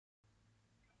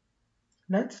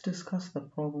Let's discuss the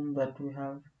problem that we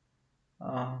have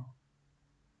uh,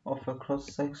 of a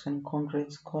cross-section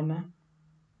concrete corner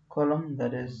column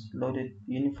that is loaded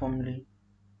uniformly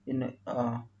in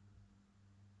a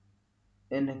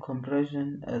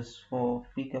compression as for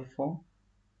figure 4.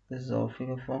 This is our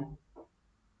figure 4.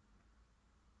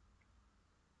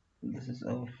 This is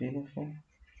our figure 4.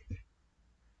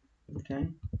 Okay,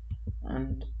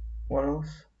 and what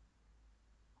else?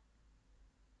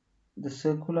 The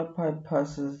circular pipe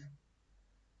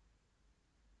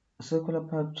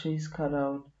chase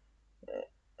cutout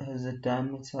has a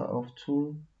diameter of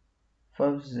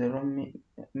 250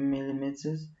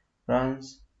 millimeters,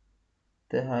 runs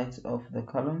the height of the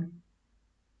column.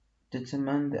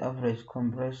 Determine the average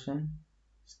compression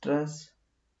stress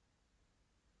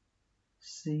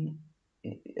C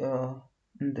in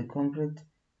the concrete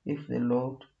if the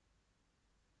load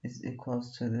is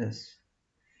equals to this.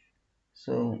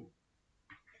 So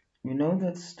we know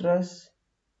that stress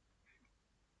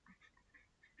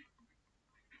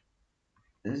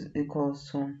is equals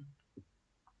to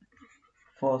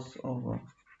force over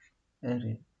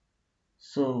area.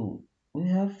 So we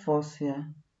have force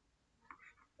here,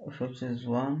 which is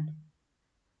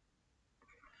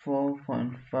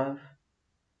 4.5,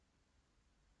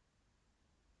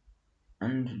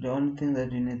 and the only thing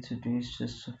that you need to do is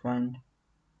just to find.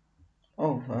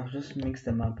 Oh, I've just mixed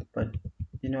them up, but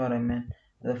you know what I meant.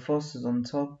 The force is on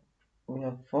top. We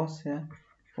have force here,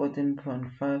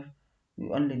 14.5. We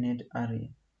only need area.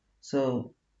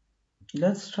 So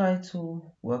let's try to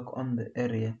work on the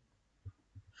area.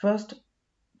 First,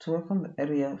 to work on the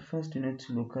area, first you need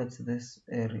to look at this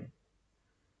area.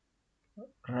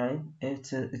 Right?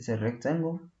 It's a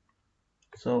rectangle.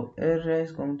 So area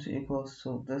is going to equal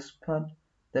to this part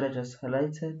that I just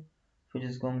highlighted, which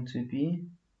is going to be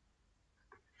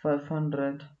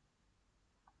 500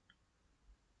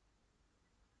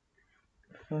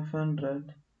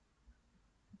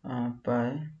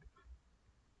 by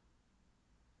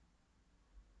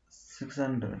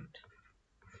 600.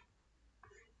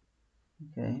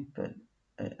 Okay, but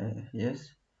yes,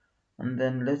 and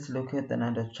then let's look at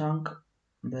another chunk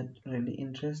that really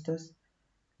interests us.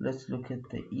 Let's look at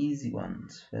the easy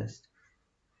ones first.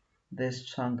 This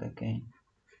chunk again.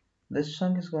 This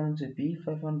chunk is going to be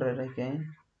 500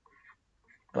 again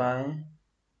by,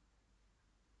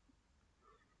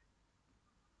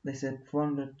 they said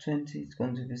 420, it's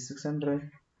going to be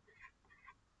 600.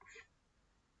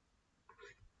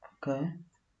 Okay,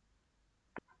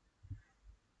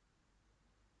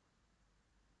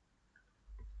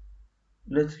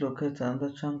 let's look at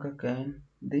another chunk again.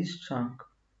 This chunk,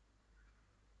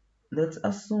 let's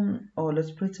assume, or let's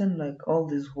pretend like all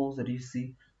these holes that you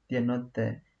see, they're not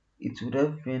there. It would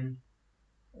have been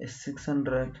a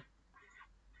 600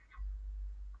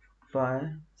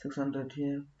 by 600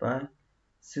 here by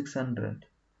 600.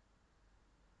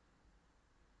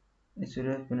 It should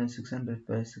have been a 600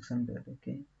 by 600.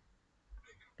 Okay,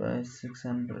 by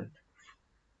 600.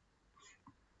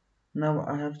 Now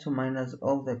I have to minus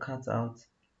all the cutouts.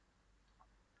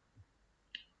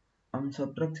 I'm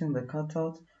subtracting the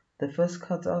cutout. The first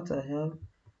cutout I have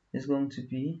is going to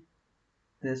be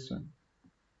this one,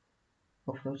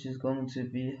 of which is going to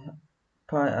be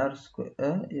pi r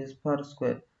square, is pi r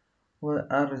squared, where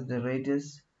r is the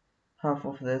radius. Half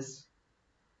of this,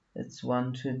 it's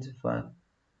 125.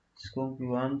 It's going to be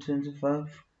 125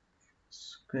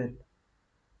 squared.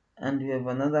 And we have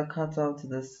another cutout.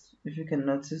 This, if you can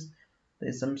notice, there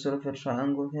is some sort of a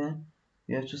triangle here.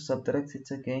 We have to subtract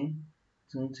it again.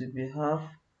 It's going to be half.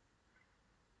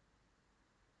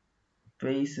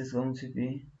 Base is going to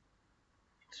be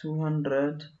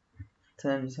 200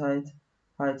 times height.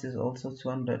 Height is also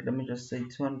 200. Let me just say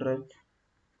 200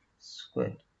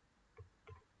 squared.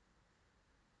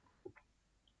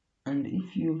 And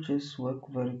if you just work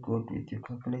very good with your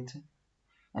calculator,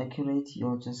 accurate,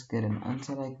 you'll just get an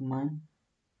answer like mine.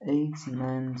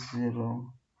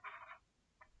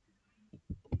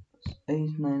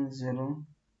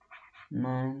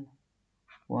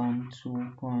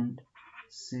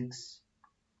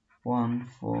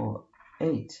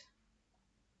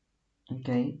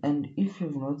 Okay, and if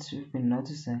you've been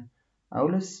noticing, I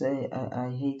always say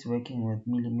I hate working with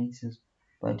millimeters,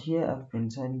 but here I've been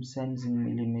times in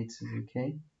millimeters.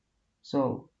 Okay,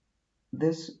 so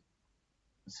this,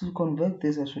 to convert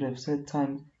this, I should have said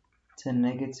times 10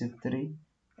 negative 3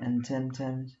 and 10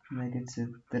 times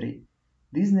negative 3.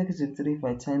 These negative 3, if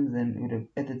I times them, would have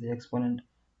added the exponent.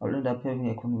 I'll end up having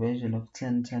a conversion of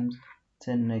 10 times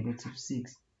 10 negative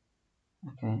 6.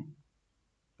 Okay,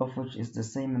 of which is the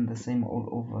same and the same all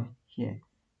over here.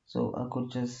 So I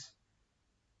could just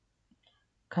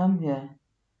come here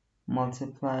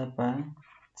multiply by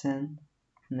 10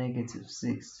 negative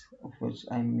 6, of which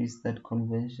I missed that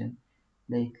conversion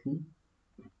lately.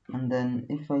 And then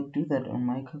if I do that on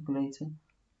my calculator,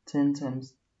 10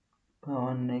 times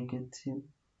power negative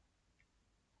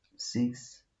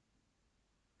 6,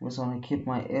 because when I keep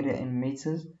my area in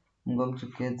meters, I'm going to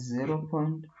get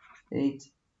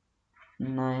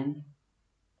 0.89,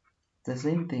 the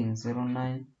same thing,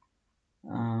 0.9,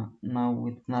 now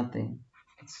with nothing.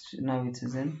 Now it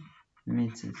is in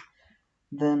meters.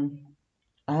 Then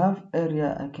I have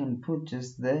area I can put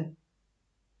just there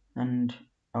and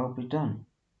I'll be done.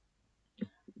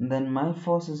 Then my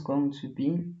force is going to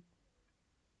be,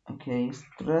 okay,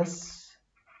 stress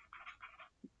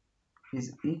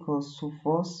is equals to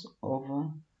force over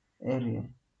area.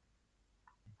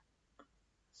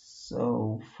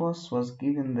 So force was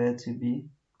given there to be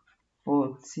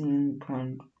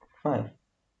 14.5,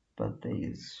 but there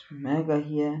is mega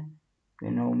here.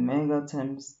 Mega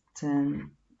times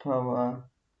 10 power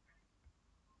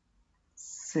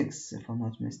 6, if I'm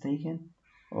not mistaken,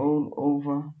 all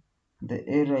over the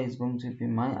area is going to be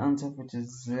my answer, which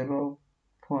is 0.8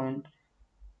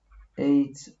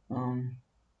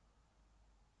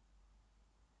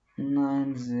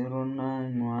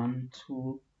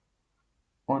 90912,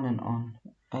 on and on.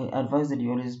 I advise that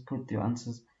you always put your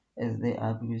answers as they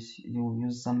are, because you will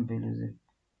use some values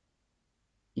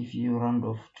if you round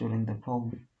off during the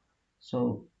problem.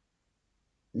 So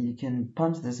you can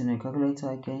punch this in your calculator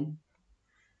again.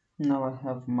 Now I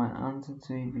have my answer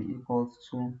to be equal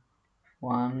to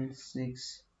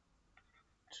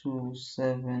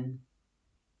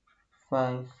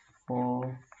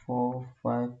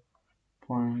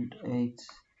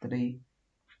 162,75445.83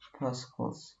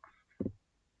 pascals.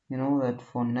 You know that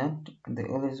for net, they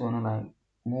always want to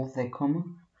move the comma.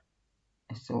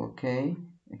 It's still okay.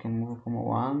 You can move a comma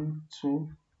 1, 2,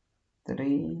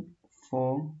 3,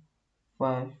 4,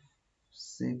 5,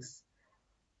 6.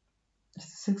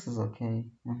 6 is okay.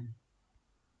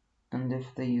 And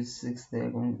if they use 6, they're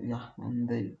going, yeah, and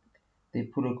they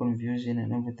put a confusion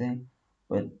and everything.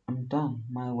 But I'm done.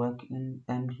 My work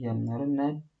end here. I'm not a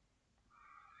net.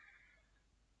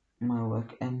 My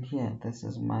work end here. This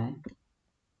is my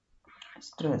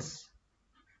stress.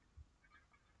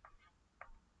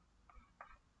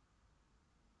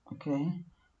 Okay,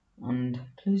 and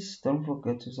please don't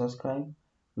forget to subscribe,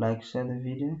 like, share the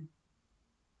video,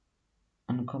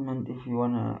 and comment if you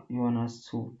want us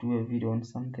to do a video on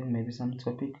something, maybe some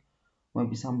topic,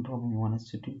 maybe some problem you want us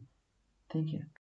to do. Thank you.